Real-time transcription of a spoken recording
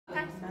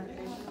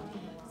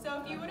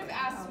if you would have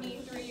asked me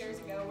 3 years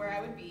ago where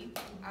I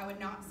would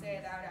not say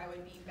that I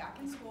would be back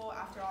in school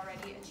after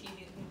already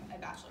achieving a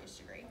bachelor's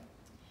degree.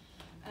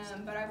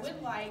 But I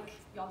would like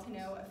y'all to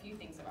know a few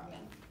things about me.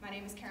 My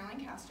name is Caroline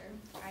Castor.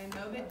 I am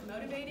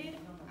motivated,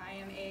 I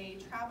am a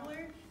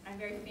traveler, and I'm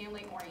very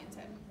family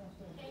oriented.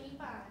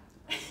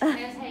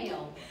 As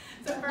hell.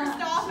 So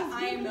first off,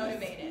 I am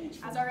motivated.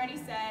 As already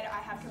said, I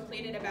have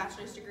completed a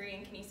bachelor's degree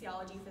in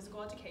kinesiology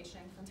physical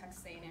education from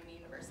Texas A&M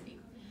University.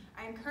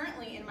 I am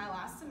currently in my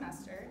last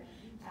semester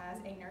as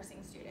a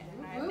nursing student,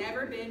 and I have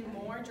never been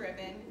more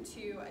driven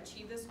to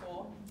achieve this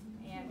goal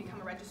and become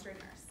a registered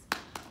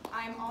nurse.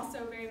 I am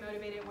also very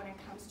motivated when it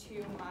comes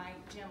to my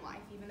gym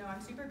life. Even though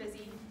I'm super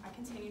busy, I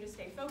continue to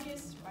stay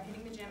focused by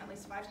hitting the gym at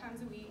least 5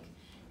 times a week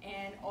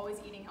and always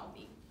eating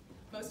healthy.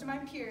 Most of my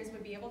peers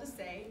would be able to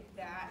say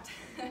that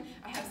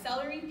I have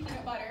celery,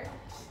 peanut butter,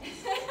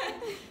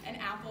 an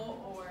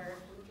apple, or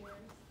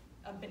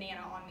a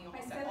banana on me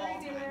almost at all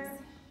times.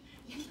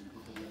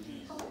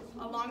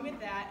 Along with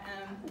that,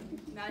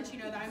 now that you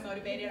know that I'm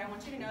motivated, I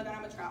want you to know that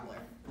I'm a traveler.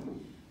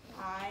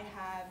 I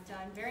have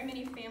done very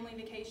many family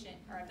vacations,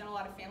 or I've done a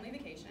lot of family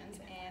vacations,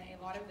 and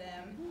a lot of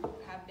them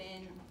have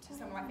been to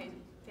some of my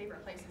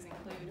favorite places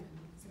include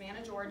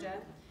Savannah, Georgia.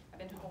 I've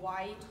been to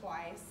Hawaii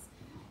twice,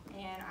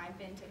 and I've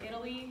been to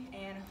Italy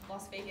and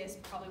Las Vegas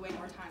probably way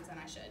more times than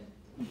I should.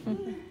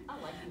 I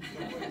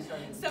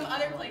like Some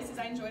other places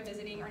I enjoy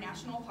visiting are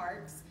national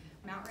parks.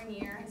 Mount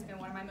Rainier has been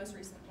one of my most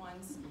recent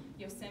ones.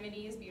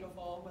 Yosemite is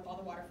beautiful with all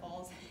the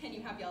waterfalls, and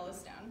you have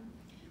Yellowstone.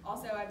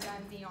 Also, I've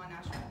done Zion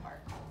National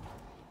Park.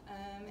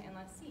 And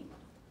let's see.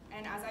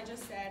 And as I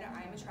just said,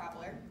 I am a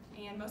traveler,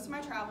 and most of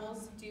my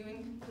travels do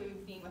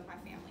include being with my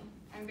family.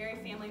 I'm very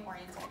family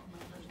oriented.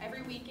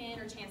 Every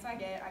weekend or chance I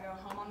get, I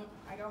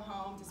go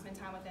home to spend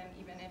time with them,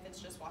 even if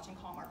it's just watching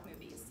Hallmark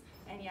movies.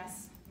 And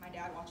yes, my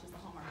dad watches the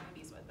Hallmark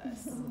movies with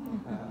us.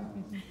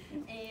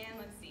 And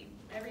let's see,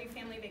 every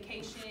family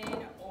vacation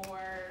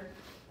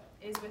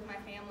is with my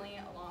family,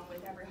 along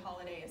with every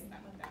holiday is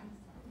spent with them.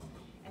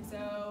 And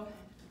so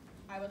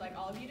I would like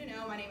all of you to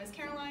know my name is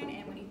Caroline,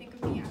 and when you think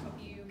of me, I hope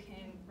you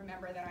can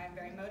remember that I am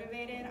very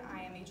motivated,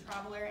 I am a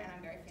traveler, and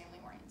I'm very family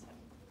oriented.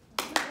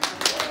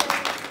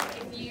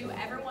 If you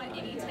ever